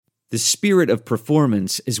The spirit of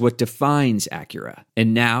performance is what defines Acura,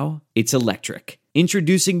 and now it's electric.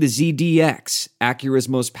 Introducing the ZDX, Acura's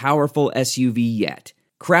most powerful SUV yet.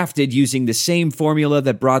 Crafted using the same formula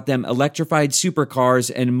that brought them electrified supercars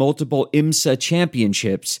and multiple IMSA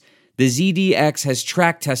championships, the ZDX has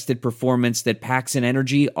track-tested performance that packs an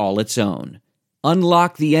energy all its own.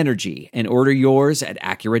 Unlock the energy and order yours at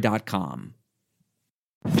Acura.com.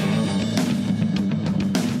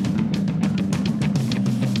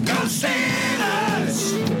 Go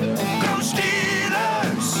Steelers! Go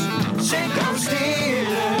Steelers! Say go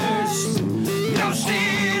Steelers! Go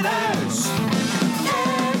Steelers!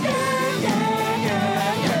 Yeah, yeah,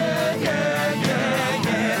 yeah, yeah, yeah,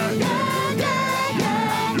 yeah.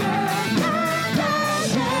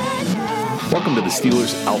 Welcome to the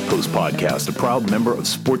Steelers Outpost Podcast, a proud member of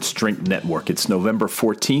Sports Drink Network. It's November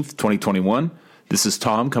 14th, 2021. This is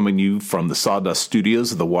Tom coming to you from the Sawdust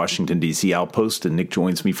Studios of the Washington, D.C. Outpost, and Nick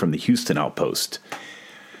joins me from the Houston Outpost.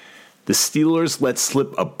 The Steelers let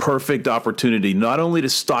slip a perfect opportunity not only to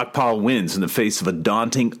stockpile wins in the face of a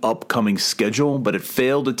daunting upcoming schedule, but it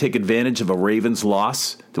failed to take advantage of a Ravens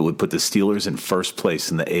loss that would put the Steelers in first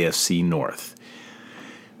place in the AFC North.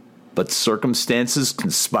 But circumstances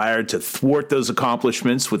conspired to thwart those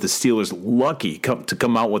accomplishments, with the Steelers lucky to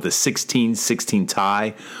come out with a 16-16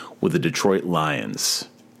 tie with the Detroit Lions.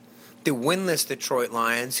 The winless Detroit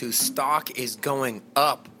Lions, whose stock is going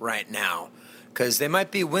up right now, because they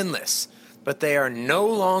might be winless, but they are no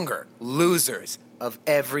longer losers of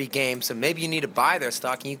every game. So maybe you need to buy their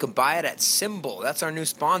stock, and you can buy it at Symbol. That's our new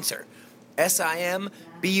sponsor. SIMBULL.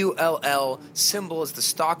 Symbol is the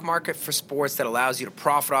stock market for sports that allows you to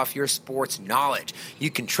profit off your sports knowledge. You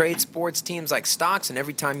can trade sports teams like stocks, and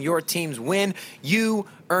every time your teams win, you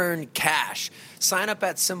earn cash. Sign up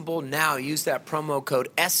at Symbol now. Use that promo code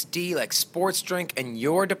SD like sports drink, and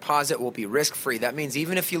your deposit will be risk-free. That means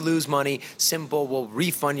even if you lose money, Symbol will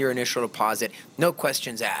refund your initial deposit. No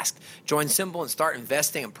questions asked. Join Symbol and start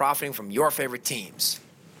investing and profiting from your favorite teams.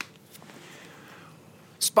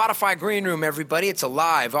 Spotify Green Room, everybody. It's a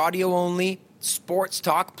live, audio-only sports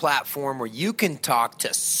talk platform where you can talk to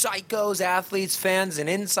psychos, athletes, fans, and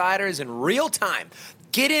insiders in real time.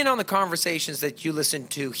 Get in on the conversations that you listen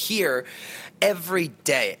to here every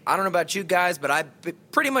day. I don't know about you guys, but I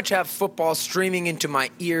pretty much have football streaming into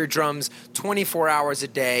my eardrums 24 hours a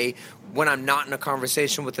day when I'm not in a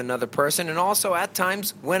conversation with another person, and also at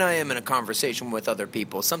times when I am in a conversation with other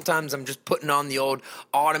people. Sometimes I'm just putting on the old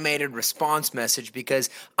automated response message because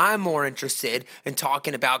I'm more interested in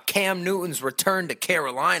talking about Cam Newton's return to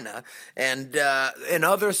Carolina and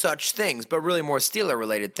other such things, but really more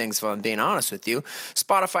Steeler-related things, if I'm being honest with you.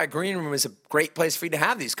 Spotify Green Room is a great place for you to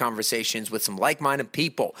have these conversations with some like-minded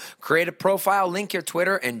people. Create a profile, link your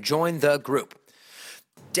Twitter, and join the group.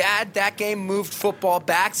 Dad, that game moved football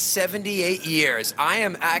back 78 years.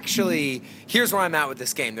 Here's where I'm at with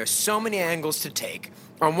this game. There's so many angles to take.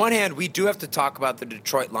 On one hand, we do have to talk about the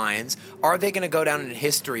Detroit Lions. Are they going to go down in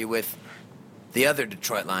history with the other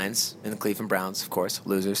Detroit Lions and the Cleveland Browns, of course,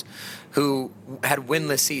 losers, who had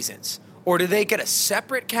winless seasons? Or do they get a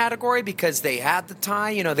separate category because they had the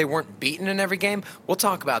tie? They weren't beaten in every game. We'll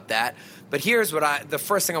talk about that. But here's the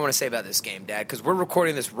first thing I want to say about this game, Dad, because we're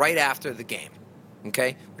recording this right after the game.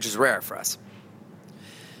 Okay, which is rare for us.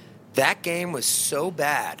 That game was so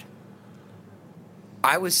bad.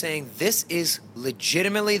 I was saying this is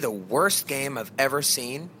legitimately the worst game I've ever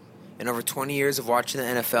seen in over 20 years of watching the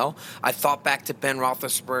NFL. I thought back to Ben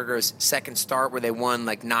Roethlisberger's second start where they won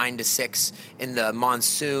like 9-6 in the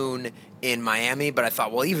monsoon in Miami, but I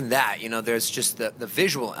thought, well, even that, there's just the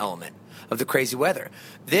visual element of the crazy weather.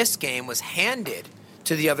 This game was handed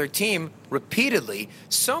to the other team repeatedly,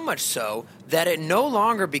 so much so that it no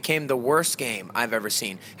longer became the worst game I've ever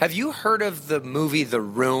seen. Have you heard of the movie The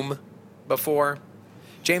Room before?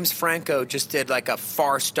 James Franco just did like a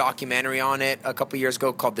farce documentary on it a couple years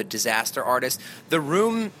ago called The Disaster Artist. The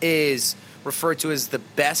Room is referred to as the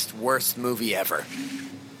best, worst movie ever.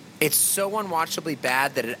 It's so unwatchably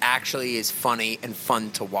bad that it actually is funny and fun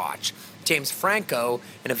to watch. James Franco,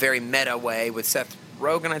 in a very meta way, with Seth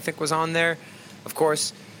Rogen, I think, was on there. Of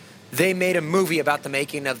course, they made a movie about the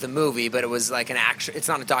making of the movie, but it was like it's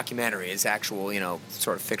not a documentary. It's actual,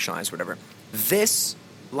 sort of fictionalized, whatever. This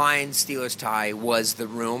Lions-Steelers tie was The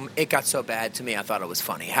Room. It got so bad to me, I thought it was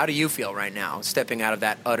funny. How do you feel right now, stepping out of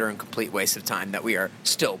that utter and complete waste of time that we are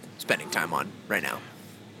still spending time on right now?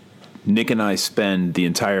 Nick and I spend the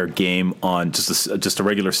entire game on just a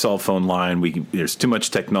regular cell phone line. There's too much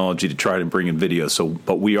technology to try to bring in video,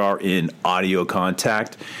 but we are in audio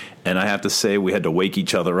contact. And I have to say, we had to wake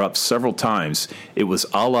each other up several times. It was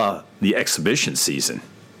a la the exhibition season.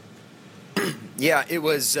 Yeah, it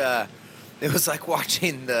was like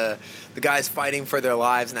watching the guys fighting for their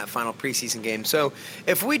lives in that final preseason game. So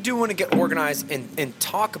if we do want to get organized and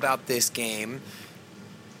talk about this game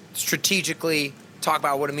strategically, talk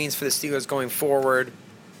about what it means for the Steelers going forward,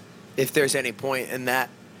 if there's any point in that,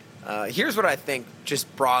 here's what I think,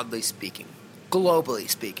 just broadly speaking, globally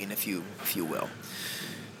speaking, if you will.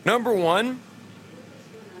 Number one,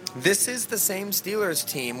 this is the same Steelers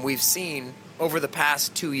team we've seen over the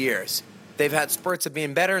past 2 years. They've had spurts of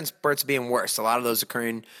being better and spurts of being worse. A lot of those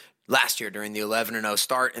occurring last year during the 11-0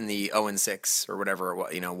 start and the 0-6 or whatever,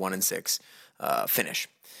 1-6 finish.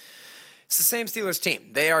 It's the same Steelers team.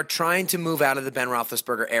 They are trying to move out of the Ben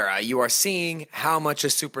Roethlisberger era. You are seeing how much a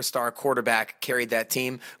superstar quarterback carried that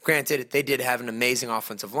team. Granted, they did have an amazing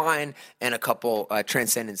offensive line and a couple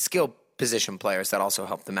transcendent skill position players that also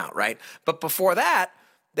helped them out, right? But before that,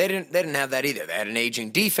 they didn't have that either. They had an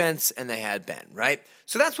aging defense, and they had Ben, right?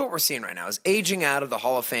 So that's what we're seeing right now, is aging out of the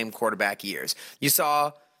Hall of Fame quarterback years. You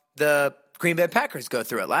saw the Green Bay Packers go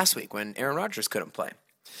through it last week when Aaron Rodgers couldn't play.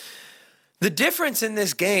 The difference in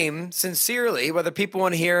this game, sincerely, whether people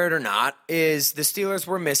want to hear it or not, is the Steelers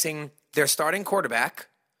were missing their starting quarterback,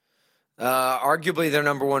 arguably their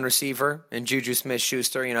number one receiver, and Juju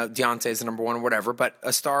Smith-Schuster, Deontay's the number one or whatever, but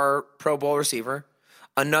a star Pro Bowl receiver,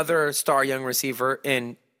 another star young receiver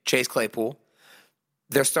in Chase Claypool.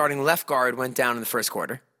 Their starting left guard went down in the first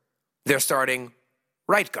quarter. Their starting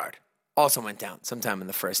right guard also went down sometime in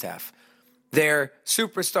the first half. Their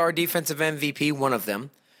superstar defensive MVP, one of them,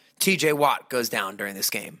 TJ Watt, goes down during this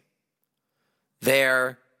game.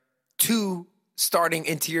 Their two starting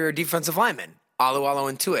interior defensive linemen, Alualo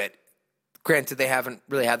and Tuitt. Granted, they haven't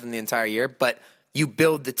really had them the entire year, but you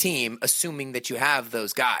build the team assuming that you have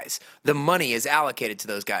those guys. The money is allocated to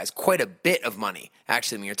those guys, quite a bit of money,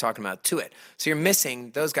 actually, when you're talking about Tuitt. So you're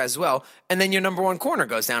missing those guys as well. And then your number one corner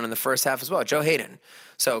goes down in the first half as well, Joe Hayden.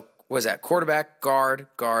 So what is that? Quarterback, guard,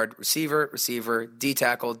 receiver,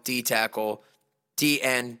 D-tackle,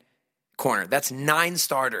 D-end, corner. That's 9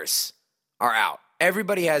 starters are out.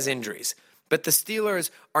 Everybody has injuries. But the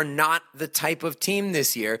Steelers are not the type of team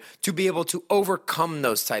this year to be able to overcome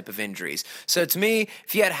those type of injuries. So to me,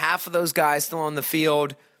 if you had half of those guys still on the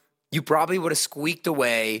field, you probably would have squeaked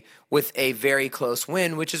away with a very close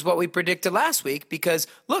win, which is what we predicted last week because,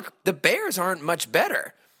 look, the Bears aren't much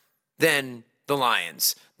better than the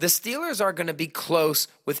Lions. The Steelers are going to be close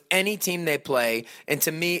with any team they play, and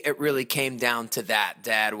to me, it really came down to that,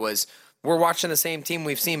 Dad, was we're watching the same team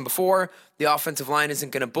we've seen before. The offensive line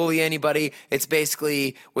isn't going to bully anybody. It's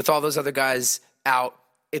basically, with all those other guys out,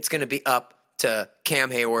 it's going to be up to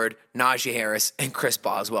Cam Hayward, Najee Harris, and Chris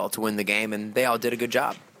Boswell to win the game, and they all did a good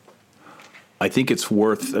job. I think it's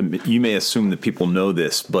worth, you may assume that people know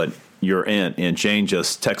this, but your Aunt Jane,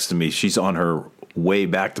 just texted me. She's on her way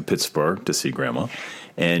back to Pittsburgh to see Grandma,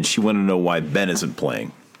 and she wanted to know why Ben isn't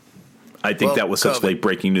playing. I think that was such late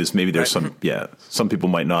breaking news. Maybe there's some people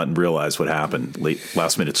might not realize what happened.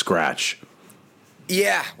 Last minute scratch.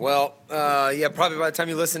 Yeah, well, probably by the time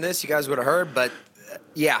you listen to this, you guys would have heard. But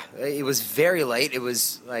it was very late. It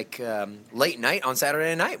was like late night on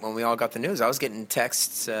Saturday night when we all got the news. I was getting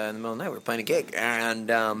texts in the middle of the night. We were playing a gig, and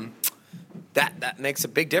that makes a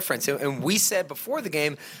big difference. And we said before the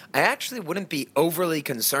game, I actually wouldn't be overly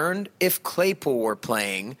concerned if Claypool were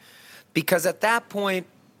playing, because at that point,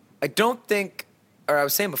 I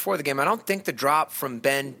was saying before the game, I don't think the drop from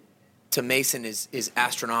Ben to Mason is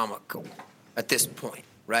astronomical at this point,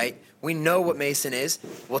 right? We know what Mason is.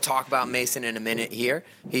 We'll talk about Mason in a minute here.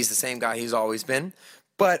 He's the same guy he's always been.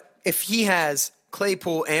 But if he has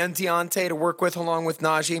Claypool and Deontay to work with along with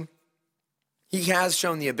Najee, he has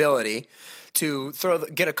shown the ability to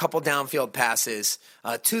get a couple downfield passes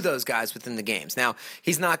to those guys within the games. Now,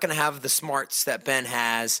 he's not going to have the smarts that Ben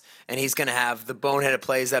has, and he's going to have the boneheaded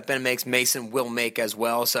plays that Ben makes, Mason will make as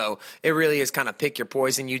well. So it really is kind of pick your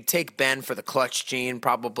poison. You'd take Ben for the clutch gene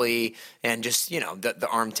probably, and just, the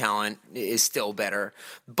arm talent is still better.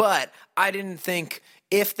 But I didn't think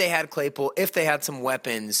if they had Claypool, if they had some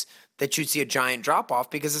weapons, that you'd see a giant drop-off,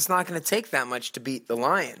 because it's not going to take that much to beat the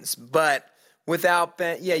Lions. But without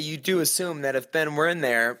Ben, you do assume that if Ben were in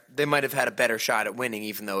there, they might have had a better shot at winning,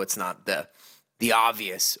 even though it's not the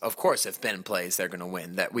obvious. Of course, if Ben plays, they're going to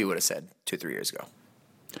win. That we would have said 2-3 years ago.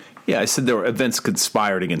 Yeah, I said there were events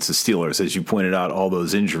conspired against the Steelers. As you pointed out, all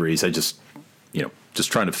those injuries. I just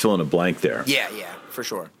trying to fill in a blank there. Yeah, for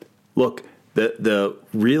sure. Look, the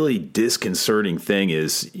really disconcerting thing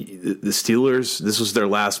is the Steelers, this was their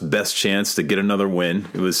last best chance to get another win.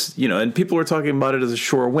 It was, and people were talking about it as a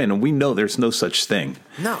sure win, and we know there's no such thing.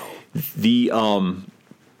 No. The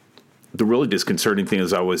really disconcerting thing,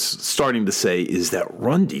 as I was starting to say, is that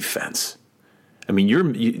run defense. I mean,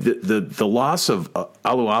 the loss of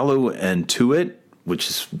Alualu and Tuitt, which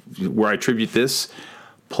is where I attribute this,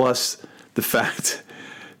 plus the fact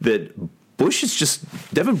that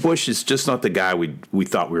Devin Bush is just not the guy we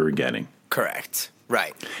thought we were getting. Correct.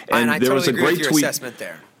 Right. And I there totally was a agree with great your tweet assessment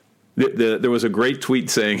there. There was a great tweet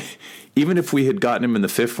saying, even if we had gotten him in the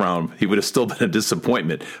 5th round, he would have still been a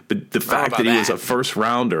disappointment. But the fact that he was a first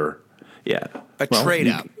rounder, a trade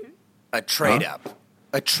up,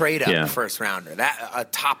 first rounder, a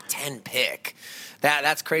top 10 pick.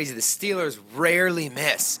 That's crazy. The Steelers rarely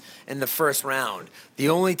miss in the first round. The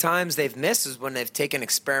only times they've missed is when they've taken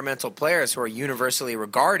experimental players who are universally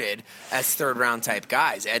regarded as third-round type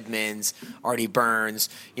guys. Edmonds, Artie Burns,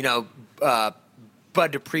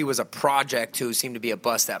 Bud Dupree was a project who seemed to be a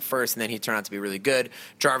bust at first, and then he turned out to be really good.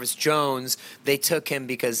 Jarvis Jones, they took him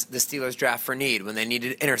because the Steelers draft for need. When they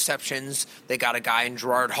needed interceptions, they got a guy in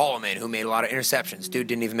Gerard Holloman who made a lot of interceptions. Dude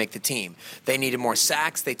didn't even make the team. They needed more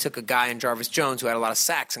sacks. They took a guy in Jarvis Jones who had a lot of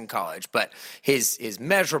sacks in college, but his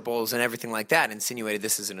measurables and everything like that insinuated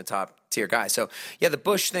this isn't a top-tier guy. So, yeah, the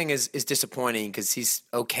Bush thing is disappointing because he's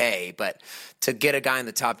okay, but to get a guy in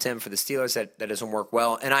the top 10 for the Steelers, that doesn't work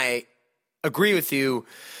well. And I agree with you.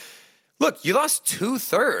 Look, you lost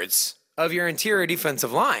 2/3 of your interior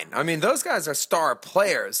defensive line. I mean, those guys are star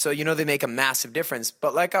players, so they make a massive difference.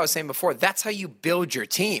 But like I was saying before, that's how you build your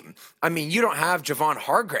team. I mean, you don't have Javon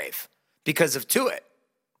Hargrave because of Tuitt,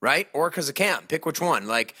 right? Or because of Cam. Pick which one.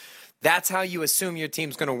 That's how you assume your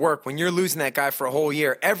team's going to work. When you're losing that guy for a whole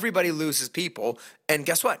year, everybody loses people. And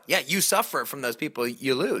guess what? Yeah, you suffer from those people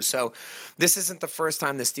you lose. So this isn't the first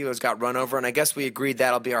time the Steelers got run over. And I guess we agreed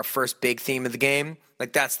that'll be our first big theme of the game.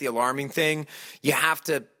 That's the alarming thing. You have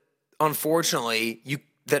to, unfortunately,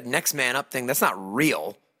 the next man up thing, that's not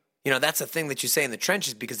real. That's a thing that you say in the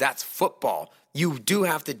trenches because that's football. You do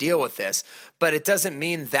have to deal with this. But it doesn't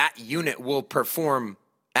mean that unit will perform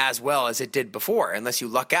as well as it did before, unless you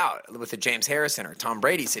luck out with the James Harrison or Tom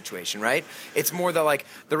Brady situation, right? It's more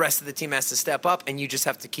the rest of the team has to step up, and you just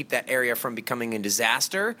have to keep that area from becoming a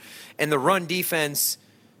disaster. And the run defense,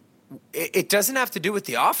 it doesn't have to do with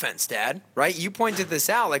the offense, Dad, right? You pointed this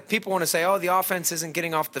out. People want to say, oh, the offense isn't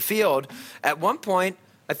getting off the field. At one point,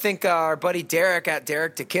 I think our buddy Derek at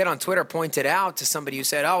Derek the Kid on Twitter pointed out to somebody who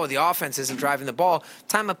said, oh, well, the offense isn't driving the ball.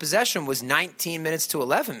 Time of possession was 19 minutes to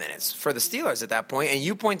 11 minutes for the Steelers at that point, and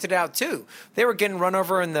you pointed out too. They were getting run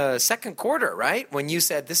over in the second quarter, right? When you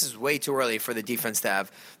said this is way too early for the defense to have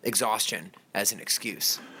exhaustion as an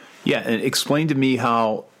excuse. Yeah, and explain to me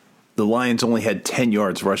how the Lions only had 10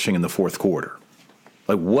 yards rushing in the fourth quarter.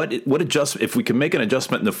 What adjustment? If we can make an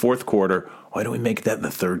adjustment in the fourth quarter, why don't we make that in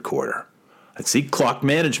the third quarter? I see clock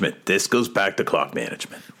management. This goes back to clock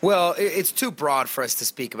management. Well, it's too broad for us to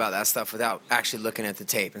speak about that stuff without actually looking at the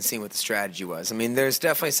tape and seeing what the strategy was. I mean, there's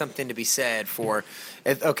definitely something to be said for,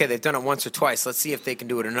 okay, they've done it once or twice. Let's see if they can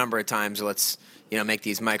do it a number of times. Or let's make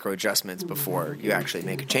these micro adjustments before you actually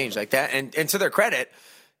make a change like that. And to their credit,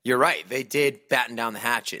 you're right. They did batten down the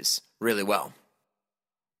hatches really well.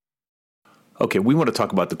 Okay, we want to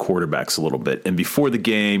talk about the quarterbacks a little bit. And before the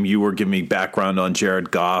game, you were giving me background on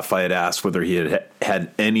Jared Goff. I had asked whether he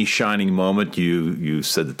had any shining moment. You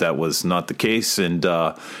said that was not the case. And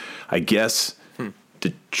I guess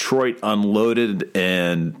Detroit unloaded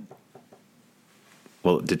the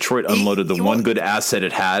one good asset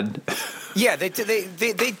it had. Yeah, they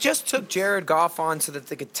just took Jared Goff on so that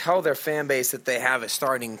they could tell their fan base that they have a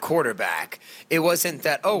starting quarterback. It wasn't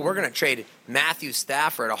that, oh, we're going to trade Matthew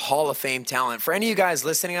Stafford, a Hall of Fame talent. For any of you guys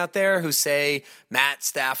listening out there who say Matt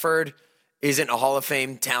Stafford isn't a Hall of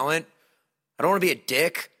Fame talent, I don't want to be a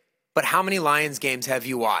dick, but how many Lions games have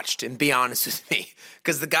you watched? And be honest with me,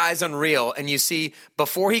 because the guy's unreal. And you see,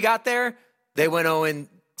 before he got there, they went 0-17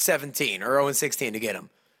 or 0-16 to get him.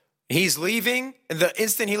 He's leaving, and the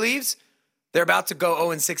instant he leaves, they're about to go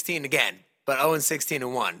 0-16 again, but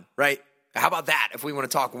 0-16-1, right? How about that if we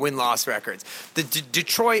want to talk win-loss records?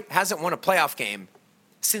 Detroit hasn't won a playoff game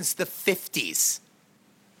since the 50s.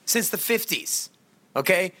 Since the 50s,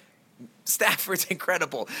 okay? Stafford's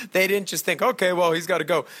incredible. They didn't just think, okay, well, he's got to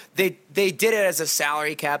go. They did it as a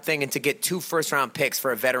salary cap thing and to get 2 first-round picks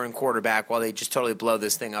for a veteran quarterback while they just totally blow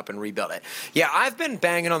this thing up and rebuild it. Yeah, I've been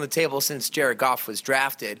banging on the table since Jared Goff was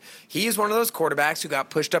drafted. He is one of those quarterbacks who got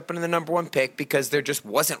pushed up into the number 1 pick because there just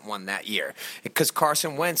wasn't one that year. Because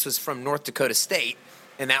Carson Wentz was from North Dakota State,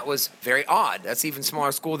 and that was very odd. That's even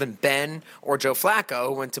smaller school than Ben or Joe Flacco,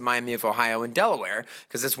 who went to Miami of Ohio and Delaware,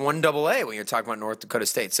 because it's 1AA when you're talking about North Dakota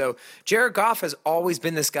State. So Jared Goff has always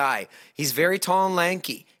been this guy. He's very tall and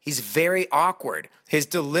lanky. He's very awkward. His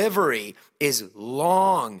delivery is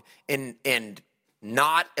long and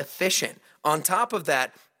not efficient. On top of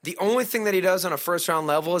that, The only thing that he does on a first-round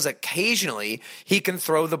level is occasionally he can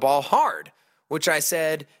throw the ball hard, which I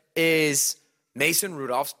said is Mason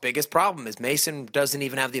Rudolph's biggest problem is Mason doesn't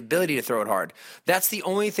even have the ability to throw it hard. That's the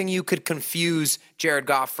only thing you could confuse Jared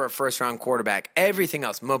Goff for a first-round quarterback. Everything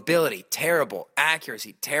else, mobility, terrible.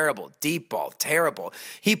 Accuracy, terrible. Deep ball, terrible.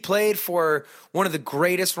 He played for one of the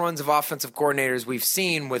greatest runs of offensive coordinators we've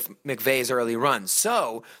seen with McVay's early runs.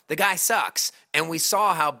 So the guy sucks, and we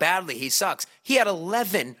saw how badly he sucks. He had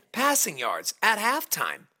 11 passing yards at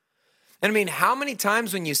halftime. And I mean, how many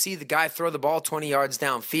times when you see the guy throw the ball 20 yards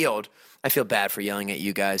downfield, I feel bad for yelling at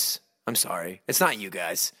you guys. I'm sorry. It's not you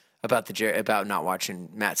guys about not watching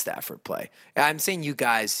Matt Stafford play. I'm saying you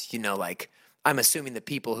guys, I'm assuming the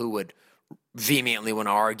people who would vehemently want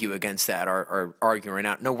to argue against that are arguing right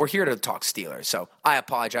now. No, we're here to talk Steelers. So I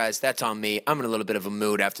apologize. That's on me. I'm in a little bit of a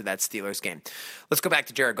mood after that Steelers game. Let's go back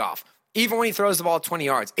to Jared Goff. Even when he throws the ball 20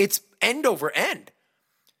 yards, it's end over end.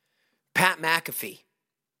 Pat McAfee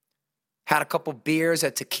had a couple beers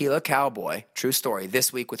at Tequila Cowboy, true story,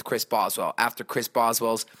 this week with Chris Boswell after Chris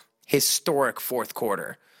Boswell's historic fourth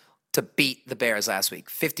quarter to beat the Bears last week.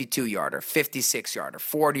 52-yarder, 56-yarder,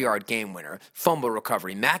 40-yard game winner, fumble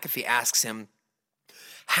recovery. McAfee asks him,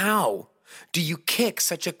 how do you kick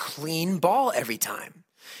such a clean ball every time?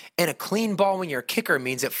 And a clean ball when you're a kicker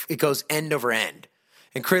means it goes end over end.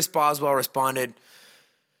 And Chris Boswell responded,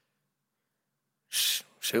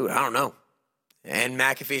 shoot, I don't know. And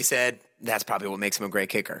McAfee said, that's probably what makes him a great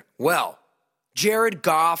kicker. Well, Jared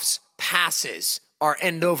Goff's passes are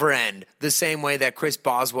end over end the same way that Chris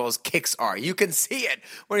Boswell's kicks are. You can see it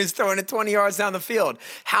when he's throwing it 20 yards down the field.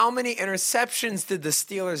 How many interceptions did the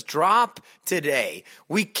Steelers drop today?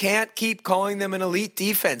 We can't keep calling them an elite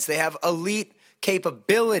defense. They have elite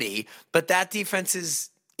capability, but that defense is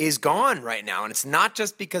gone right now, and it's not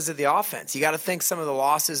just because of the offense. You got to think some of the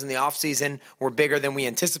losses in the offseason were bigger than we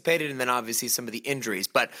anticipated, and then obviously some of the injuries.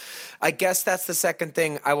 But I guess that's the second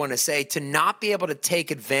thing I want to say, to not be able to take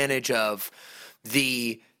advantage of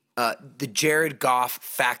the Jared Goff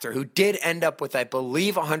factor, who did end up with, I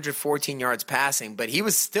believe, 114 yards passing, but he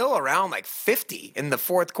was still around like 50 in the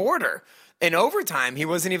fourth quarter. In overtime, he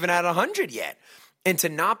wasn't even at 100 yet. And to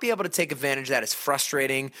not be able to take advantage of that is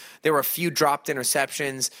frustrating. There were a few dropped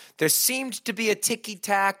interceptions. There seemed to be a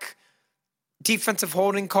ticky-tack defensive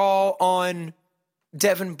holding call on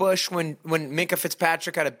Devin Bush when Minkah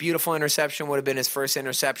Fitzpatrick had a beautiful interception, would have been his first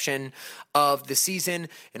interception of the season,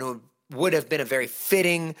 and it would have been a very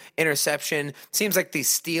fitting interception. Seems like these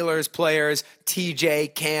Steelers players,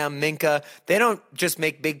 TJ, Cam, Minkah, they don't just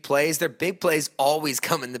make big plays. Their big plays always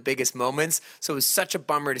come in the biggest moments. So it was such a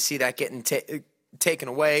bummer to see that getting taken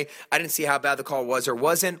away. I didn't see how bad the call was or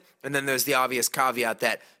wasn't. And then there's the obvious caveat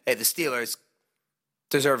that, hey, the Steelers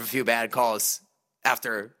deserve a few bad calls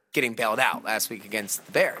after getting bailed out last week against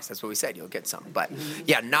the Bears. That's what we said. You'll get some. But,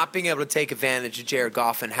 yeah, not being able to take advantage of Jared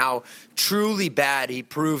Goff and how truly bad he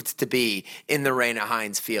proved to be in the rain at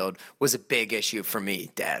Heinz Field was a big issue for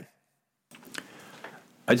me, Dad.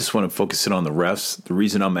 I just want to focus in on the refs. The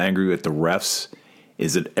reason I'm angry with the refs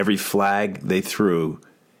is that every flag they threw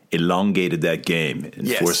elongated that game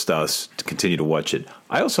and forced us to continue to watch it.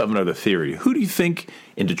 I also have another theory. Who do you think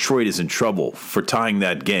in Detroit is in trouble for tying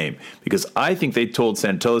that game? Because I think they told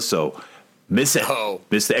Santoso, miss it.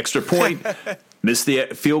 Miss the extra point. Miss the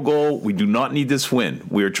field goal. We do not need this win.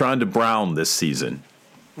 We are trying to Brown this season.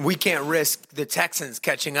 We can't risk the Texans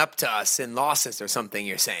catching up to us in losses or something,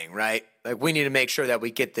 you're saying, right? Like, we need to make sure that we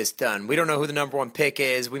get this done. We don't know who the number one pick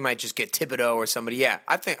is. We might just get Thibodeau or somebody. Yeah,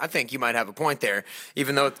 I think you might have a point there,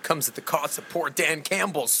 even though it comes at the cost of poor Dan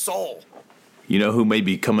Campbell's soul. You know who may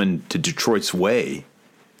be coming to Detroit's way?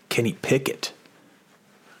 Kenny Pickett.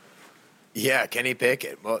 Yeah, Kenny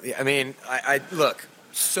Pickett. Well, I mean, I look,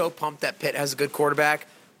 so pumped that Pitt has a good quarterback.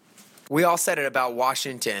 We all said it about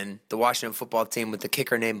Washington, the Washington football team with the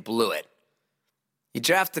kicker named Blewett. You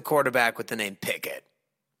draft the quarterback with the name Pickett.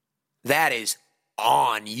 That is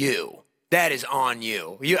on you. That is on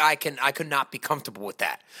you. I could not be comfortable with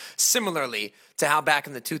that. Similarly to how back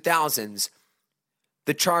in the 2000s,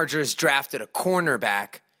 the Chargers drafted a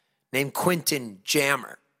cornerback named Quentin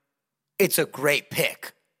Jammer. It's a great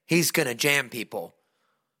pick. He's going to jam people.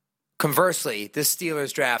 Conversely, the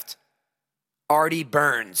Steelers draft Artie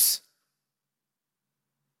Burns.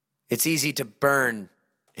 It's easy to burn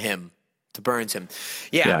him, to Burnson.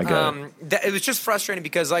 I got it. It was just frustrating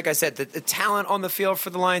because, like I said, the talent on the field for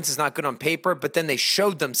the Lions is not good on paper, but then they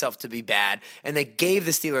showed themselves to be bad, and they gave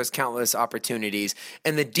the Steelers countless opportunities,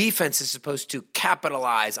 and the defense is supposed to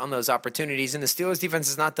capitalize on those opportunities, and the Steelers defense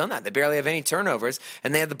has not done that. They barely have any turnovers,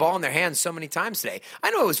 and they had the ball in their hands so many times today.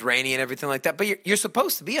 I know it was rainy and everything like that, but you're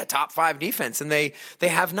supposed to be a top 5 defense, and they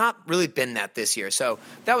have not really been that this year. So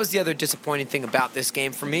that was the other disappointing thing about this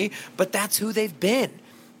game for me, but that's who they've been.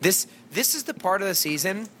 This is the part of the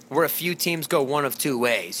season where a few teams go one of two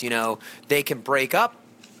ways. You know, they can break up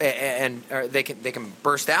or they can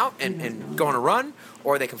burst out and go on a run,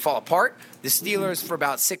 or they can fall apart. The Steelers, for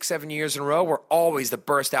about 6-7 years in a row, were always the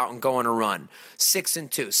burst out and go on a run. 6-2,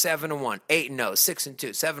 7-1, 8-0, 6-2,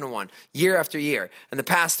 7-1, year after year. And the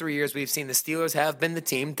past 3 years, we've seen the Steelers have been the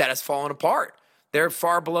team that has fallen apart. They're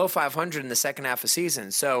far below 500 in the second half of the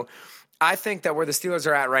season. So I think that where the Steelers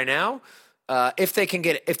are at right now, if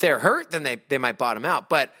they're hurt, then they might bottom out.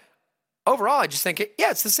 But overall, I just think,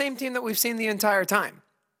 it's the same team that we've seen the entire time.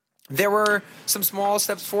 There were some small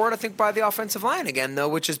steps forward, I think, by the offensive line again, though,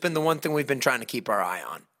 which has been the one thing we've been trying to keep our eye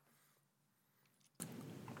on.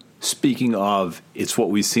 Speaking of, it's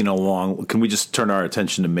what we've seen along. Can we just turn our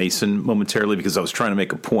attention to Mason momentarily? Because I was trying to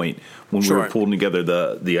make a point when we were pulling together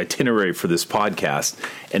the itinerary for this podcast.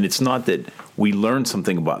 And it's not that we learned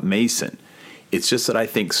something about Mason. It's just that I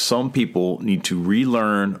think some people need to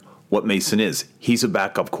relearn what Mason is. He's a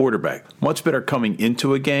backup quarterback. Much better coming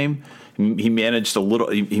into a game. He managed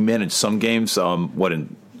He managed some games.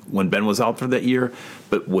 When Ben was out for that year.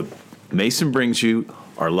 But what Mason brings you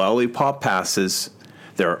are lollipop passes.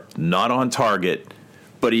 They're not on target,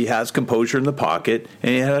 but he has composure in the pocket,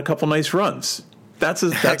 and he had a couple nice runs. That's a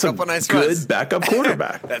nice good runs. Backup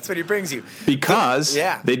quarterback. That's what he brings you. Because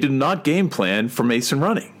they did not game plan for Mason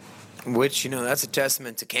running. Which, that's a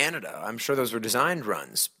testament to Canada. I'm sure those were designed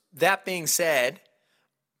runs. That being said,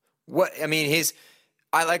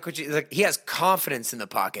 I like what he has confidence in the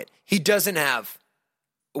pocket. He doesn't have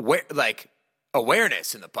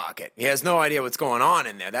awareness in the pocket. He has no idea what's going on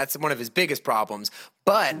in there. That's one of his biggest problems.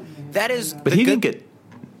 But that is. But he didn't get.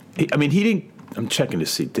 He didn't. I'm checking to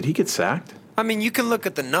see. Did he get sacked? You can look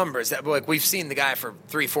at the numbers. We've seen the guy for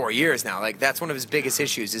 3-4 years now. That's one of his biggest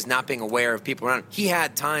issues is not being aware of people around him. He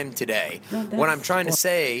had time today. What I'm trying to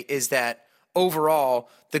say is that overall,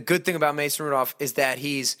 the good thing about Mason Rudolph is that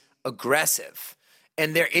he's aggressive.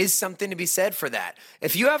 And there is something to be said for that.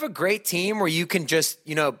 If you have a great team where you can just,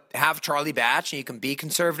 have Charlie Batch and you can be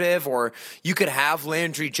conservative, or you could have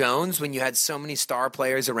Landry Jones when you had so many star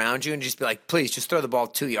players around you and just be like, please just throw the ball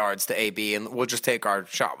 2 yards to AB and we'll just take our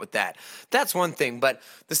shot with that. That's one thing. But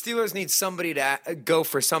the Steelers need somebody to go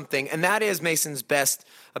for something, and that is Mason's best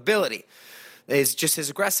ability, is just his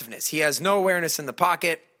aggressiveness. He has no awareness in the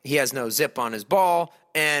pocket. He has no zip on his ball,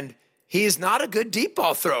 and he is not a good deep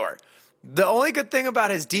ball thrower. The only good thing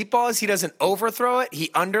about his deep ball is he doesn't overthrow it. He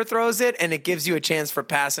underthrows it, and it gives you a chance for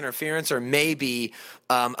pass interference or maybe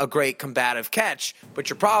a great combative catch. But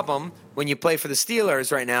your problem when you play for the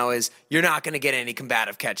Steelers right now is you're not going to get any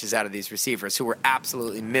combative catches out of these receivers who were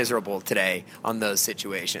absolutely miserable today on those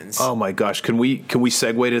situations. Oh my gosh, can we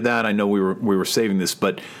segue to that? I know we were saving this,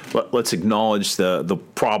 but let's acknowledge the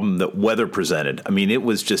problem that weather presented. It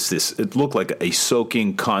was just this. It looked like a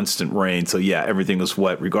soaking, constant rain. So yeah, everything was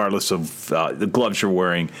wet, regardless of the gloves you're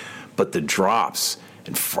wearing. But the drops.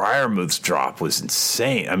 And Freiermuth's drop was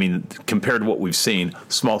insane. Compared to what we've seen,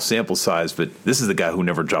 small sample size, but this is the guy who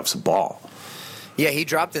never drops a ball. Yeah, he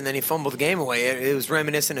dropped it and then he fumbled the game away. It was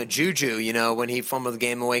reminiscent of Juju, when he fumbled the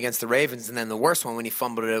game away against the Ravens, and then the worst one when he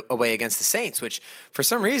fumbled it away against the Saints, which for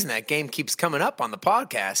some reason that game keeps coming up on the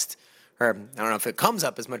podcast. Or I don't know if it comes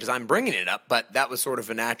up as much as I'm bringing it up, but that was sort of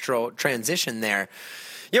a natural transition there.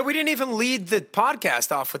 Yeah, we didn't even lead the podcast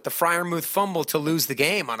off with the Freiermuth fumble to lose the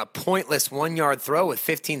game on a pointless 1-yard throw with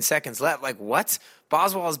 15 seconds left. What?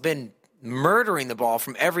 Boswell's been murdering the ball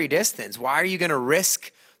from every distance. Why are you going to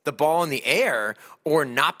risk the ball in the air or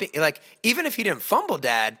not be even if he didn't fumble,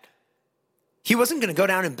 Dad, he wasn't going to go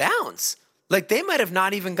down in bounds. They might have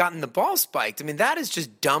not even gotten the ball spiked. That is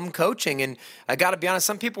just dumb coaching. And I got to be honest,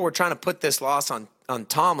 some people were trying to put this loss on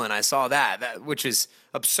Tomlin. I saw that which is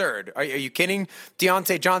absurd. Are you kidding?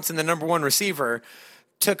 Deontay Johnson, the number one receiver,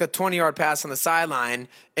 took a 20-yard pass on the sideline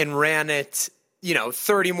and ran it,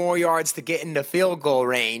 30 more yards to get into field goal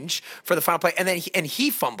range for the final play. And then he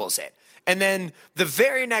fumbles it. And then the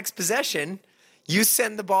very next possession, you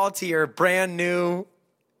send the ball to your brand new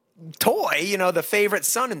toy, the favorite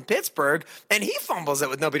son in Pittsburgh, and he fumbles it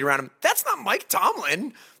with nobody around him. That's not Mike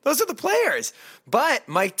Tomlin. Those are the players. But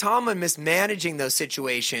Mike Tomlin mismanaging those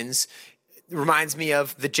situations, reminds me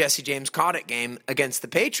of the Jesse James caught it game against the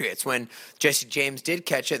Patriots when Jesse James did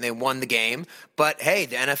catch it and they won the game. But, hey,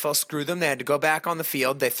 the NFL screwed them. They had to go back on the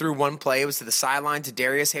field. They threw one play. It was to the sideline to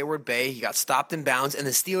Darius Hayward-Bay. He got stopped in bounds, and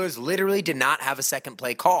the Steelers literally did not have a second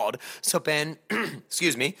play called. So Ben,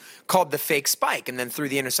 called the fake spike and then threw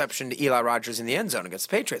the interception to Eli Rogers in the end zone against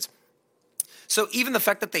the Patriots. So even the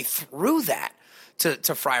fact that they threw that to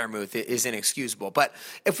Freiermuth is inexcusable. But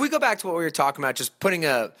if we go back to what we were talking about, just putting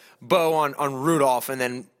a bow on Rudolph, and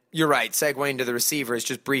then you're right, segueing to the receivers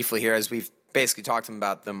just briefly here as we've basically talked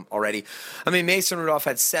about them already. I mean, Mason Rudolph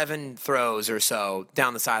had 7 throws or so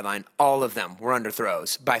down the sideline. All of them were under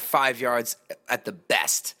throws by 5 yards at the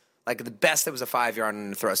best. Like the best, it was a 5-yard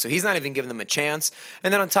under throw. So he's not even giving them a chance.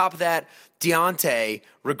 And then on top of that, Deontay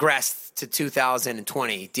regressed to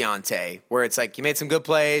 2020 Deontay, where it's like you made some good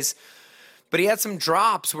plays, but he had some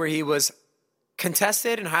drops where he was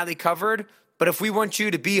contested and highly covered. But if we want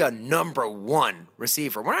you to be a number 1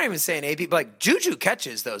 receiver, we're not even saying AB, but like Juju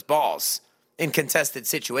catches those balls in contested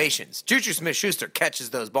situations. Juju Smith-Schuster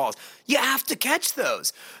catches those balls. You have to catch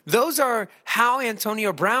those. Those are how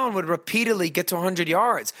Antonio Brown would repeatedly get to 100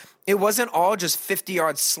 yards. It wasn't all just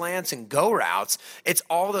 50-yard slants and go routes. It's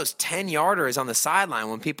all those 10-yarders on the sideline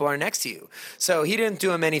when people are next to you. So he didn't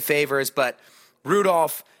do him any favors, but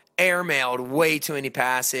Rudolph airmailed way too many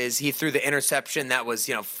passes. He threw the interception that was,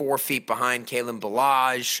 4 feet behind Kalen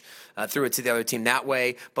Ballage, threw it to the other team that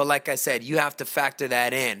way. But like I said, you have to factor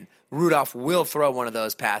that in. Rudolph will throw one of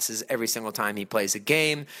those passes every single time he plays a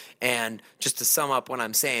game. And just to sum up what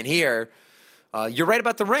I'm saying here, you're right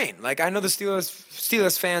about the rain. Like, I know the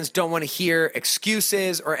Steelers fans don't want to hear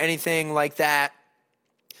excuses or anything like that.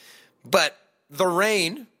 But the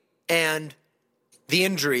rain and the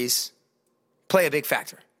injuries play a big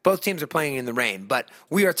factor. Both teams are playing in the rain, but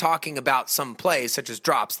we are talking about some plays, such as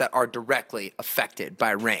drops, that are directly affected by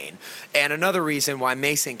rain. And another reason why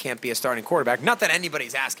Mason can't be a starting quarterback, not that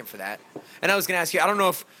anybody's asking for that. And I was going to ask you, I don't know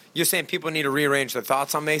if you're saying people need to rearrange their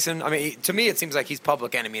thoughts on Mason. I mean, to me, it seems like he's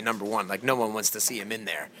public enemy number 1. Like, no one wants to see him in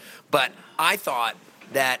there. But I thought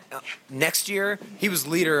that next year he was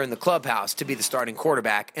leader in the clubhouse to be the starting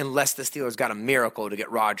quarterback unless the Steelers got a miracle to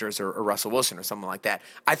get Rodgers or Russell Wilson or something like that.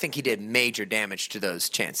 I think he did major damage to those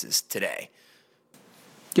chances today.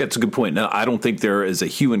 Yeah, it's a good point. Now, I don't think there is a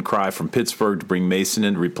hue and cry from Pittsburgh to bring Mason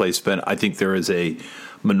in to replace Ben. I think there is a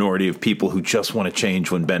minority of people who just want to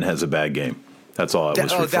change when Ben has a bad game. That's all I was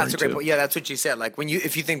referring to. That's a great point. Yeah, that's what you said. Like,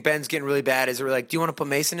 if you think Ben's getting really bad, is it like, do you want to put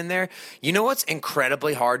Mason in there? You know what's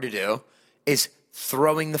incredibly hard to do is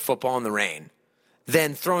throwing the football in the rain.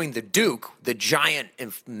 Then throwing the Duke, the giant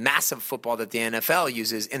and massive football that the NFL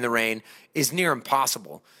uses in the rain, is near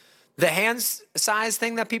impossible. The hand size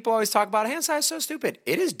thing that people always talk about, hand size is so stupid.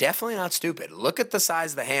 It is definitely not stupid. Look at the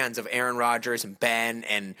size of the hands of Aaron Rodgers and Ben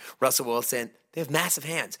and Russell Wilson. They have massive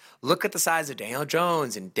hands. Look at the size of Daniel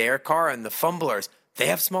Jones and Derek Carr and the fumblers. They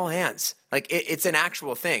have small hands. Like, it's an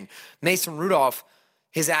actual thing. Mason Rudolph,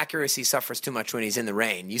 his accuracy suffers too much when he's in the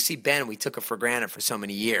rain. You see Ben, we took it for granted for so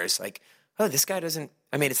many years. Like, oh, this guy doesn't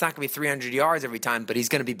 – I mean, it's not going to be 300 yards every time, but he's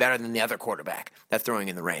going to be better than the other quarterback that's throwing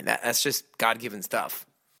in the rain. That's just God-given stuff.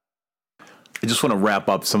 I just want to wrap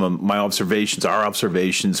up some of my observations, our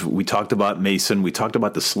observations. We talked about Mason. We talked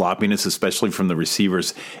about the sloppiness, especially from the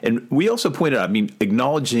receivers. And we also pointed out, I mean,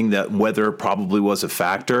 acknowledging that weather probably was a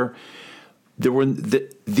factor –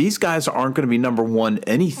 these guys aren't going to be number 1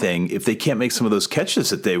 anything if they can't make some of those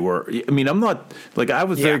catches that they were. I mean, I'm not like I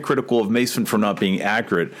was very critical of Mason for not being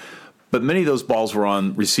accurate, but many of those balls were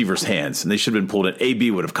on receivers' hands and they should have been pulled in.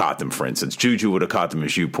 AB would have caught them, for instance. Juju would have caught them,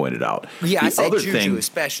 as you pointed out. Yeah, I say Juju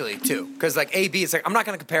especially too, because like AB, it's like I'm not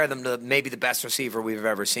going to compare them to maybe the best receiver we've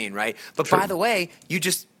ever seen, right? But by the way, you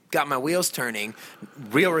just got my wheels turning.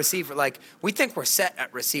 Real receiver, like we think we're set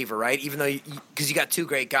at receiver, right? Even though because you got 2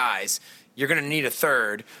 great guys. You're going to need a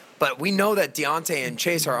third, but we know that Deontay and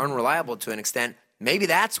Chase are unreliable to an extent. Maybe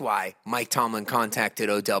that's why Mike Tomlin contacted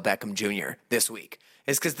Odell Beckham Jr. this week.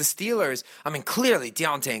 It's because the Steelers, I mean, clearly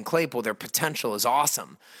Deontay and Claypool, their potential is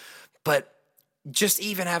awesome. But just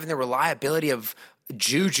even having the reliability of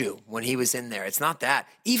Juju when he was in there, it's not that.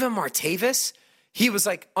 Even Martavis, he was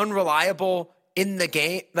like unreliable in the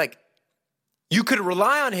game. Like, you could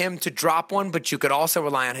rely on him to drop one, but you could also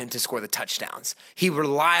rely on him to score the touchdowns. He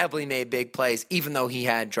reliably made big plays, even though he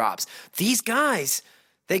had drops. These guys,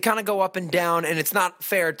 they kind of go up and down, and it's not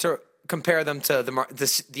fair to compare them to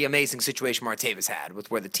the amazing situation Martavis had with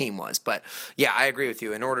where the team was. But, yeah, I agree with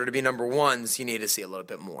you. In order to be number 1s, you need to see a little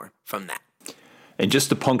bit more from that. And just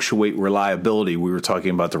to punctuate reliability, we were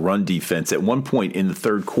talking about the run defense. At one point in the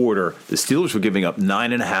third quarter, the Steelers were giving up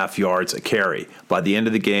 9.5 yards a carry. By the end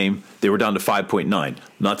of the game, they were down to 5.9.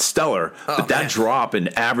 Not stellar, but that drop in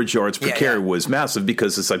average yards per carry was massive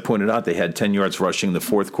because, as I pointed out, they had 10 yards rushing in the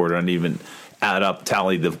fourth quarter and even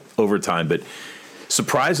tally the overtime. But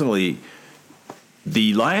surprisingly,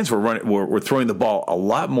 the Lions were throwing the ball a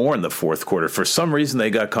lot more in the fourth quarter. For some reason,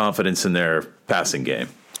 they got confidence in their passing game.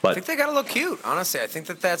 But I think they got to look cute, honestly. I think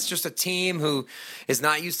that's just a team who is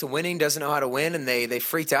not used to winning, doesn't know how to win, and they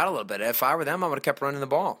freaked out a little bit. If I were them, I would have kept running the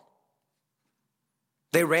ball.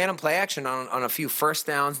 They ran on play action on a few first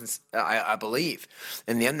downs, I believe.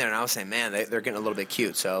 In the end there, and I was saying, man, they're getting a little bit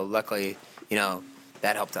cute. So luckily,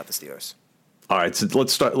 that helped out the Steelers. All right, so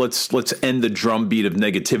let's end the drumbeat of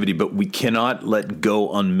negativity, but we cannot let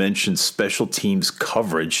go unmentioned special teams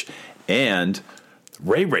coverage and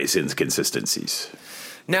Ray Ray's inconsistencies.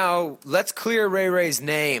 Now, let's clear Ray Ray's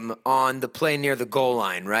name on the play near the goal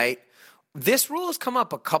line, right? This rule has come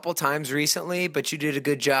up a couple times recently, but you did a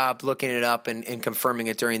good job looking it up and confirming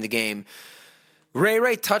it during the game. Ray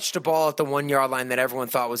Ray touched a ball at the 1 yard line that everyone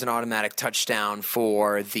thought was an automatic touchdown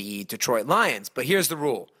for the Detroit Lions. But here's the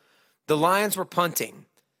rule. The Lions were punting.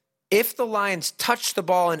 If the Lions touched the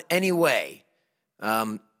ball in any way,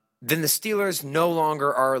 then the Steelers no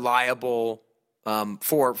longer are liable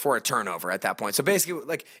for a turnover at that point. So basically,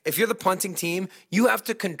 like, if you're the punting team, you have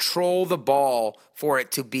to control the ball for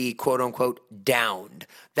it to be quote unquote downed.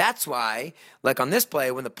 That's why, like on this play,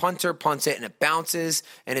 when the punter punts it and it bounces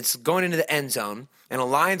and it's going into the end zone and a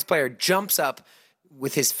Lions player jumps up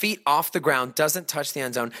with his feet off the ground, doesn't touch the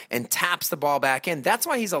end zone, and taps the ball back in, that's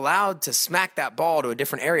why he's allowed to smack that ball to a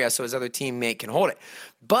different area so his other teammate can hold it.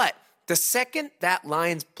 But the second that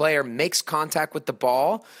Lions player makes contact with the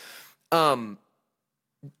ball, Ray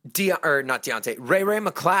Ray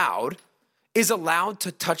McCloud is allowed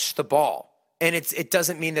to touch the ball. And it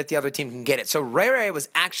doesn't mean that the other team can get it. So Ray Ray was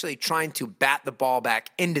actually trying to bat the ball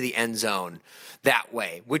back into the end zone that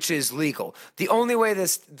way, which is legal. The only way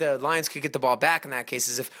the Lions could get the ball back in that case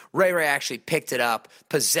is if Ray Ray actually picked it up,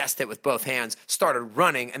 possessed it with both hands, started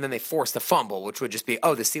running, and then they forced the fumble, which would just be,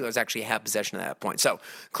 the Steelers actually have possession at that point. So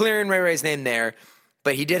clearing Ray Ray's name there.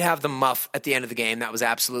 But he did have the muff at the end of the game. That was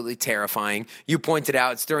absolutely terrifying. You pointed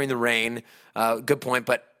out it's during the rain. Good point.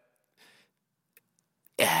 But,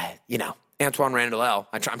 Antoine Randall,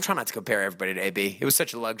 I'm trying not to compare everybody to AB. It was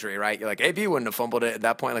such a luxury, right? You're like, AB wouldn't have fumbled it at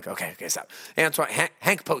that point. Like, okay, stop.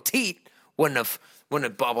 Hank Poteet wouldn't have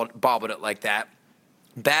bobbled it like that.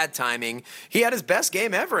 Bad timing. He had his best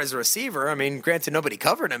game ever as a receiver. I mean, granted, nobody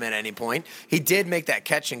covered him at any point. He did make that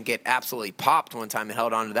catch and get absolutely popped one time and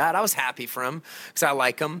held on to that. I was happy for him because I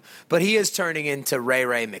like him. But he is turning into Ray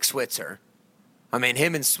Ray McSwitzer. I mean,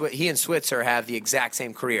 he and Switzer have the exact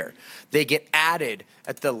same career. They get added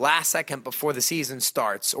at the last second before the season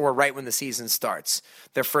starts, or right when the season starts,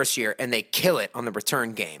 their first year, and they kill it on the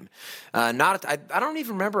return game. I don't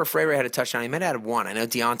even remember if Ray Ray had a touchdown. He might have had one. I know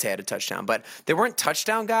Deontay had a touchdown, but they weren't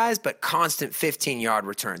touchdown guys, but constant 15-yard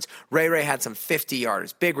returns. Ray Ray had some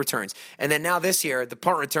 50-yarders, big returns. And then now this year, the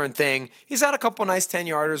punt return thing, he's had a couple nice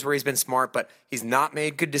 10-yarders where he's been smart, but he's not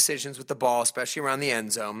made good decisions with the ball, especially around the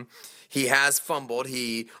end zone. He has fumbled.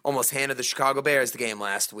 He almost handed the Chicago Bears the game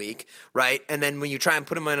last week, right? And then when you try and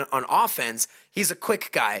put him on offense, he's a quick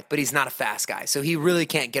guy, but he's not a fast guy. So he really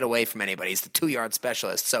can't get away from anybody. He's the 2-yard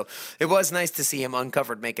specialist. So it was nice to see him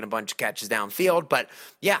uncovered making a bunch of catches downfield. But,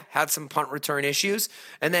 yeah, had some punt return issues.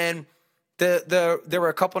 And then there were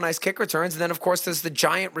a couple nice kick returns. And then, of course, there's the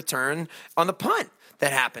giant return on the punt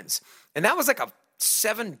that happens. And that was like a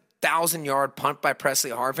 7,000-yard punt by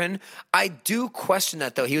Presley Harvin. I do question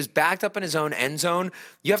that, though. He was backed up in his own end zone.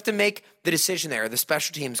 You have to make the decision there. The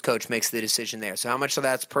special teams coach makes the decision there. So how much of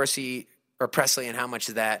that's Presley and how much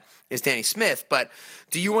of that is Danny Smith? But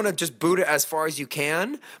do you want to just boot it as far as you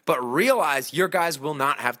can, but realize your guys will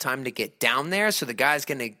not have time to get down there, so the guy's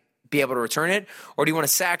going to be able to return it? Or do you want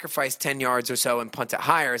to sacrifice 10 yards or so and punt it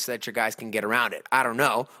higher so that your guys can get around it? I don't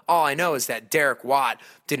know. All I know is that Derek Watt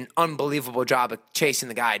did an unbelievable job of chasing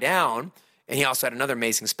the guy down, and he also had another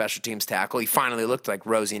amazing special teams tackle. He finally looked like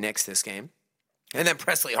Rosie Nix this game. And then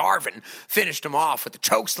Presley Harvin finished him off with the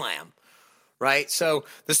choke slam, right? So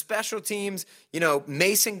the special teams,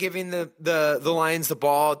 Mason giving the Lions the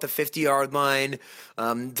ball at the 50-yard line,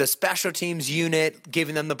 the special teams unit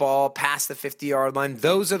giving them the ball past the 50-yard line.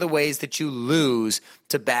 Those are the ways that you lose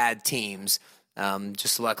to bad teams.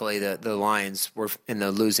 Just luckily the Lions were in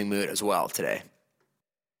the losing mood as well today.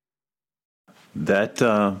 That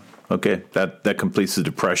completes the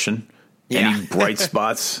depression. Yeah. Any bright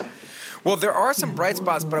spots? Well, there are some bright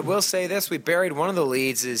spots, but I will say this. We buried one of the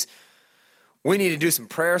leads is we need to do some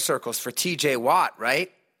prayer circles for TJ Watt,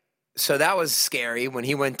 right? So that was scary when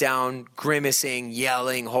he went down grimacing,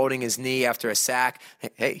 yelling, holding his knee after a sack.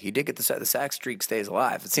 Hey, he did get the sack streak stays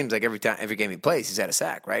alive. It seems like every game he plays, he's had a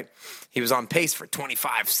sack, right? He was on pace for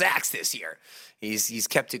 25 sacks this year. He's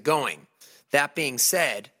kept it going. That being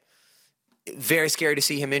said, very scary to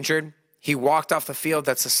see him injured. He walked off the field.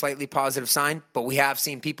 That's a slightly positive sign, but we have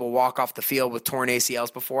seen people walk off the field with torn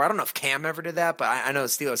ACLs before. I don't know if Cam ever did that, but I know the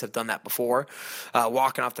Steelers have done that before.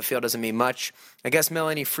 Walking off the field doesn't mean much. I guess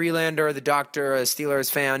Melanie Freelander, the doctor, a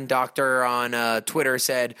Steelers fan doctor on Twitter,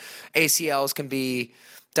 said ACLs can be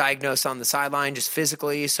diagnosed on the sideline just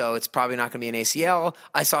physically, so it's probably not going to be an ACL.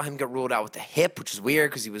 I saw him get ruled out with the hip, which is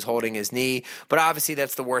weird because he was holding his knee. But obviously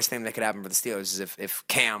that's the worst thing that could happen for the Steelers is if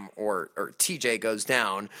Cam or TJ goes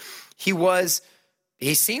down.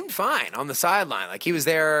 He seemed fine on the sideline. Like he was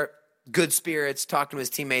there, good spirits, talking to his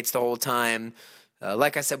teammates the whole time.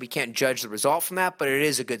 Like I said, we can't judge the result from that, but it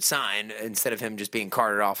is a good sign instead of him just being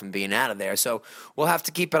carted off and being out of there. So we'll have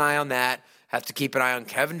to keep an eye on that. Have to keep an eye on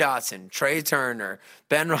Kevin Dotson, Trey Turner,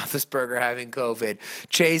 Ben Roethlisberger having COVID,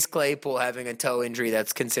 Chase Claypool having a toe injury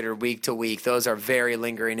that's considered week to week. Those are very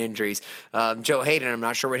lingering injuries. Joe Hayden, I'm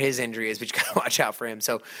not sure what his injury is, but you got to watch out for him.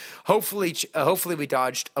 So hopefully we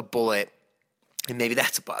dodged a bullet, and maybe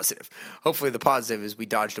that's a positive. Hopefully the positive is we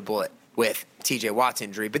dodged a bullet with TJ Watt's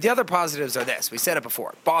injury. But the other positives are this. We said it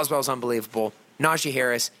before. Boswell's unbelievable. Najee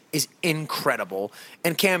Harris is incredible.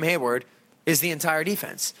 And Cam Hayward is the entire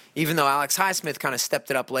defense, even though Alex Highsmith kind of stepped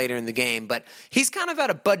it up later in the game. But he's kind of at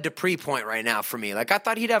a Bud Dupree point right now for me. Like, I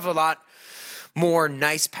thought he'd have a lot more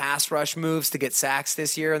nice pass rush moves to get sacks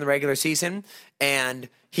this year in the regular season, and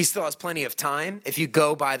he still has plenty of time. If you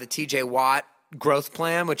go by the TJ Watt growth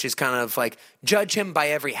plan, which is kind of like judge him by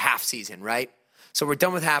every half season, right? So we're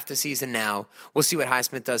done with half the season now. We'll see what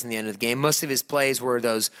Highsmith does in the end of the game. Most of his plays were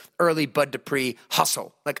those early Bud Dupree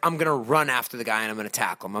hustle. Like, I'm going to run after the guy and I'm going to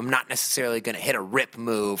tackle him. I'm not necessarily going to hit a rip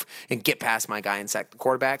move and get past my guy and sack the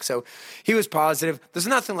quarterback. So he was positive. There's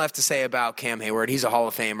nothing left to say about Cam Hayward. He's a Hall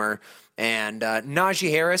of Famer. And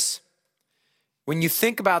Najee Harris, when you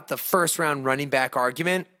think about the first-round running back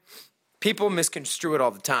argument, people misconstrue it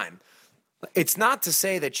all the time. It's not to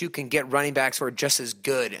say that you can get running backs who are just as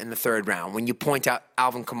good in the third round when you point out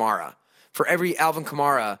Alvin Kamara. For every Alvin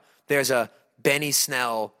Kamara, there's a Benny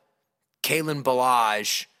Snell, Kalen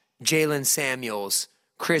Ballage, Jalen Samuels,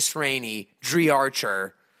 Chris Rainey, Dree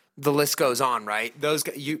Archer. The list goes on, right?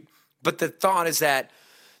 But the thought is that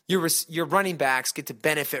your running backs get to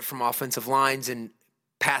benefit from offensive lines and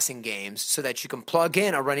passing games so that you can plug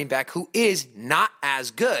in a running back who is not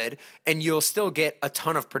as good and you'll still get a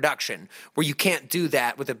ton of production, where you can't do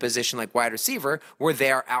that with a position like wide receiver where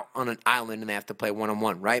they are out on an island and they have to play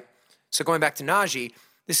one-on-one, right? So going back to Najee,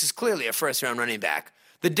 this is clearly a first-round running back.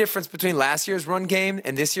 The difference between last year's run game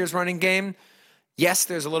and this year's running game, yes,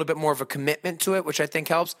 there's a little bit more of a commitment to it, which I think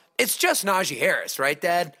helps. It's just Najee Harris, right,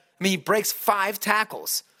 Dad? I mean, he breaks 5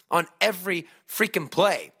 tackles on every freaking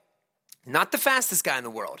play. Not the fastest guy in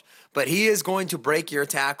the world, but he is going to break your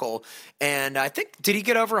tackle. And I think, did he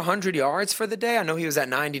get over 100 yards for the day? I know he was at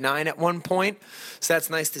 99 at one point, so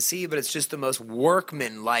that's nice to see, but it's just the most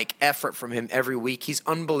workman-like effort from him every week. He's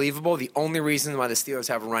unbelievable. The only reason why the Steelers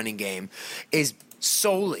have a running game is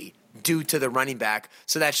solely due to the running back,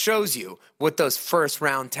 so that shows you what those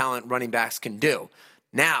first-round talent running backs can do.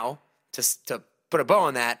 Now, to put a bow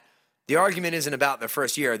on that, the argument isn't about their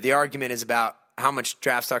first year. The argument is about how much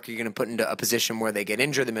draft stock are you going to put into a position where they get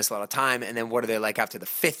injured, they miss a lot of time, and then what are they like after the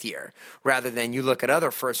 5th year? Rather than you look at other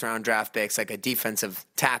first-round draft picks like a defensive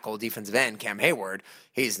tackle, defensive end, Cam Hayward,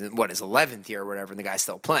 he's, his 11th year or whatever, and the guy's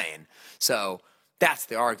still playing. So that's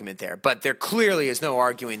the argument there. But there clearly is no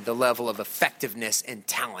arguing the level of effectiveness and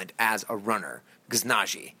talent as a runner, because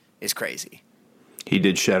Najee is crazy. He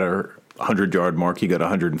did shatter 100-yard mark. He got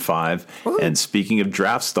 105. Ooh. And speaking of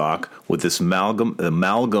draft stock, with this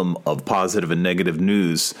amalgam of positive and negative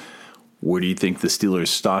news, where do you think the Steelers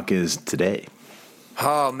stock is today?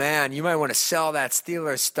 Oh, man, you might want to sell that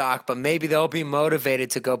Steelers stock, but maybe they'll be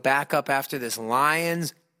motivated to go back up after this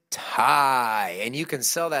Lions tie. And you can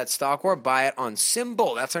sell that stock or buy it on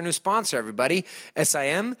Symbol. That's our new sponsor, everybody.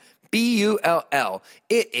 SIMBULL.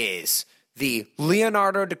 It is the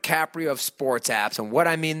Leonardo DiCaprio of sports apps. And what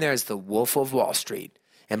I mean there is the Wolf of Wall Street.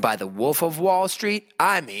 And by the Wolf of Wall Street,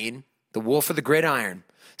 I mean the Wolf of the Gridiron.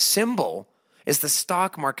 Symbol is the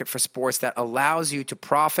stock market for sports that allows you to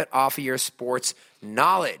profit off of your sports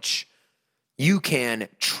knowledge. You can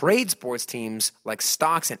trade sports teams like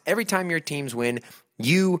stocks, and every time your teams win,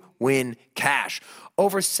 you win cash.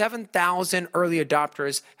 Over 7,000 early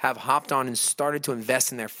adopters have hopped on and started to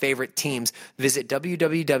invest in their favorite teams. Visit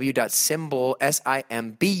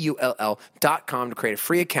www.simbull.com to create a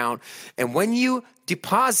free account. And when you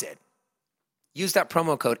deposit, use that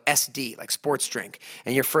promo code SD, like sports drink,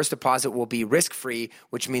 and your first deposit will be risk-free,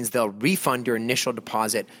 which means they'll refund your initial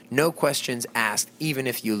deposit, no questions asked, even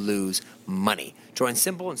if you lose money. Join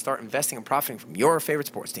Simbull and start investing and profiting from your favorite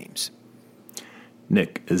sports teams.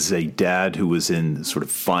 Nick, as a dad who was in sort of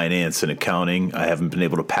finance and accounting, I haven't been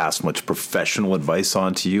able to pass much professional advice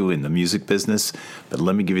on to you in the music business, but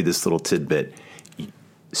let me give you this little tidbit.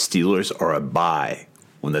 Steelers are a buy.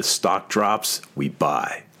 When the stock drops, we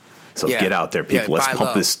buy. So get out there, people. Let's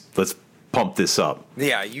pump this up.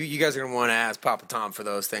 Yeah, you guys are going to want to ask Papa Tom for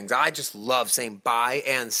those things. I just love saying buy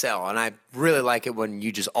and sell, and I really like it when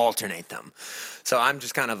you just alternate them. So I'm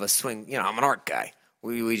just kind of a swing. I'm an art guy.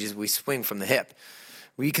 We swing from the hip.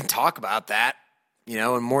 We can talk about that,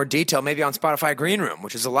 in more detail, maybe on Spotify Green Room,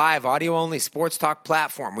 which is a live audio-only sports talk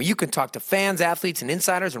platform where you can talk to fans, athletes, and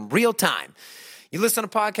insiders in real time. You listen to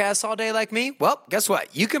podcasts all day like me? Well, guess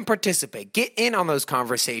what? You can participate. Get in on those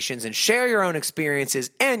conversations and share your own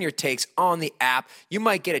experiences and your takes on the app. You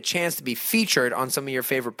might get a chance to be featured on some of your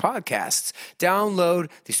favorite podcasts. Download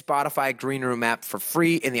the Spotify Green Room app for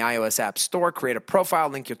free in the iOS App Store. Create a profile,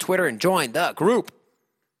 link your Twitter, and join the group.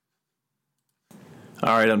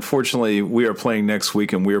 All right, unfortunately, we are playing next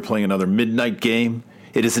week, and we are playing another midnight game.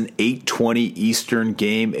 It is an 8:20 Eastern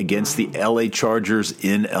game against the LA Chargers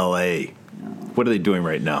in LA. What are they doing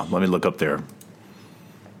right now? Let me look up there.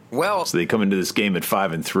 Well, so they come into this game at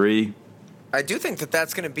 5-3. I do think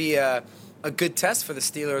that's going to be a good test for the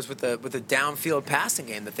Steelers with a downfield passing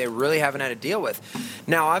game that they really haven't had to deal with.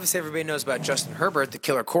 Now, obviously, everybody knows about Justin Herbert, the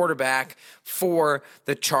killer quarterback for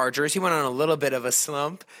the Chargers. He went on a little bit of a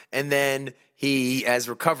slump, and then he has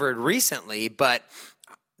recovered recently, but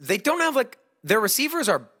they don't have their receivers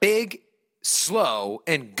are big, slow,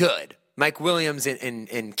 and good. Mike Williams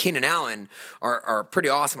and Keenan Allen are pretty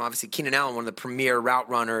awesome. Obviously, Keenan Allen, one of the premier route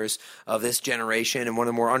runners of this generation and one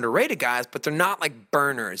of the more underrated guys, but they're not like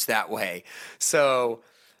burners that way. So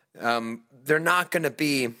they're not going to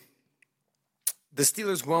be – the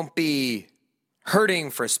Steelers won't be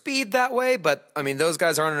hurting for speed that way, but, I mean, those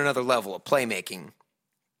guys are on another level of playmaking,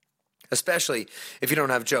 especially if you don't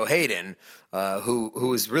have Joe Hayden,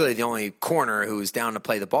 who is really the only corner who's down to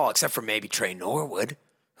play the ball, except for maybe Trey Norwood,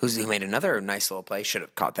 who made another nice little play. Should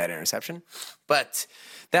have caught that interception. But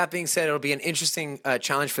that being said, it'll be an interesting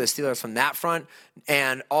challenge for the Steelers from that front.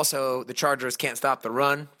 And also, the Chargers can't stop the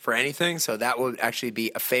run for anything, so that would actually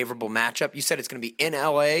be a favorable matchup. You said it's going to be in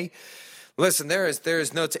L.A. Listen, there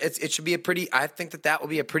is no it should be a pretty – I think that will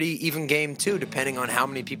be a pretty even game too, depending on how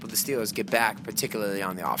many people the Steelers get back, particularly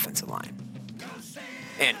on the offensive line.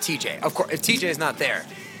 And TJ. Of course, if TJ is not there,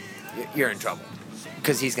 you're in trouble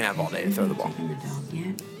because he's going to have all day to throw the ball.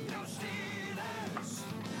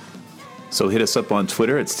 So hit us up on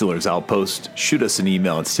Twitter at Steelers Outpost. Shoot us an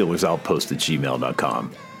email at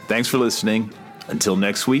SteelersOutpost@gmail.com. Thanks for listening. Until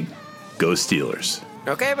next week, go Steelers.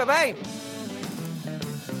 Okay, bye-bye.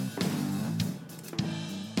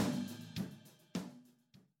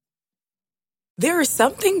 There are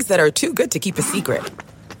some things that are too good to keep a secret.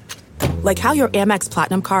 Like how your Amex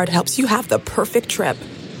Platinum card helps you have the perfect trip.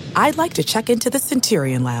 I'd like to check into the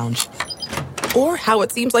Centurion Lounge. Or how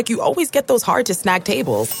it seems like you always get those hard-to-snag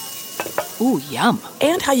tables. Ooh, yum.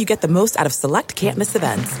 And how you get the most out of select can't-miss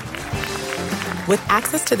events. With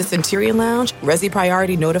access to the Centurion Lounge, Resi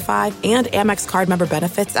Priority Notified, and Amex card member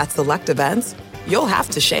benefits at select events, you'll have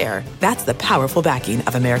to share. That's the powerful backing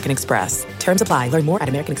of American Express. Terms apply. Learn more at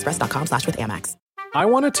americanexpress.com/withAmex. I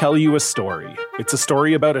want to tell you a story. It's a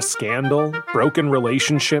story about a scandal, broken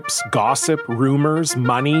relationships, gossip, rumors,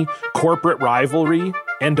 money, corporate rivalry,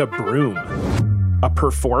 and a broom. A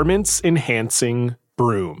performance-enhancing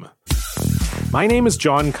broom. My name is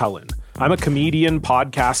John Cullen. I'm a comedian,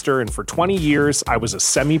 podcaster, and for 20 years, I was a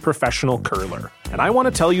semi-professional curler. And I want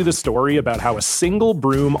to tell you the story about how a single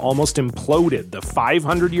broom almost imploded the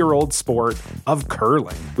 500-year-old sport of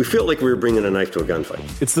curling. We felt like we were bringing a knife to a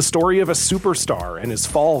gunfight. It's the story of a superstar and his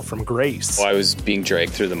fall from grace. Well, I was being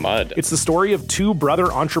dragged through the mud. It's the story of two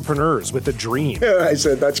brother entrepreneurs with a dream. I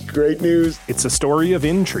said, that's great news. It's a story of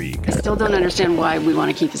intrigue. I still don't understand why we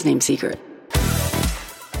want to keep his name secret.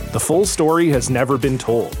 The full story has never been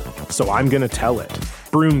told, so I'm going to tell it.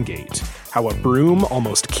 Broomgate, how a broom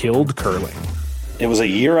almost killed curling. It was a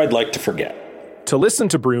year I'd like to forget. To listen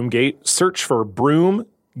to Broomgate, search for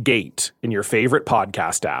Broomgate in your favorite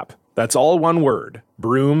podcast app. That's all one word,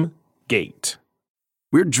 Broomgate.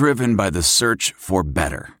 We're driven by the search for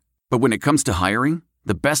better. But when it comes to hiring,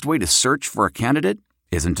 The best way to search for a candidate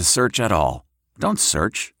isn't to search at all. Don't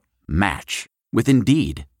search. Match with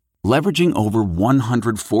Indeed. Leveraging over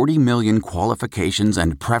 140 million qualifications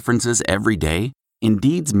and preferences every day,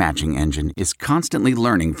 Indeed's matching engine is constantly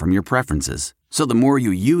learning from your preferences. So the more you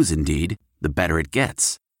use Indeed, the better it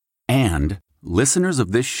gets. And listeners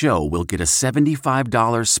of this show will get a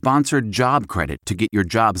 $75 sponsored job credit to get your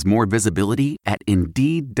jobs more visibility at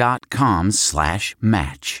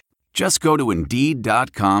Indeed.com/match. Just go to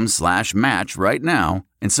Indeed.com/match right now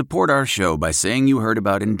and support our show by saying you heard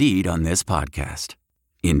about Indeed on this podcast.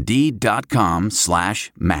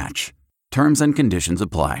 Indeed.com/match. Terms and conditions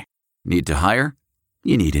apply. Need to hire?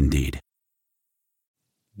 You need Indeed.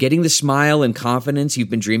 Getting the smile and confidence you've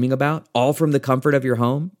been dreaming about, all from the comfort of your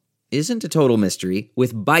home, isn't a total mystery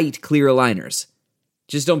with Byte clear aligners.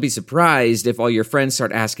 Just don't be surprised if all your friends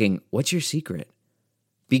start asking, "What's your secret?"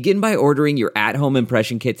 Begin by ordering your at-home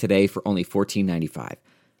impression kit today for only $14.95.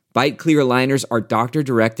 Byte clear aligners are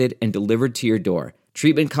doctor-directed and delivered to your door.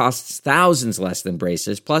 Treatment costs thousands less than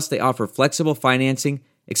braces, plus they offer flexible financing,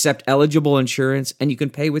 accept eligible insurance, and you can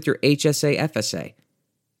pay with your HSA FSA.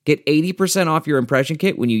 Get 80% off your impression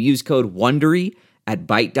kit when you use code WONDERY at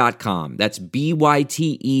Byte.com. That's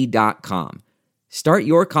BYTE.com. Start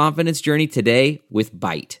your confidence journey today with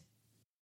Byte.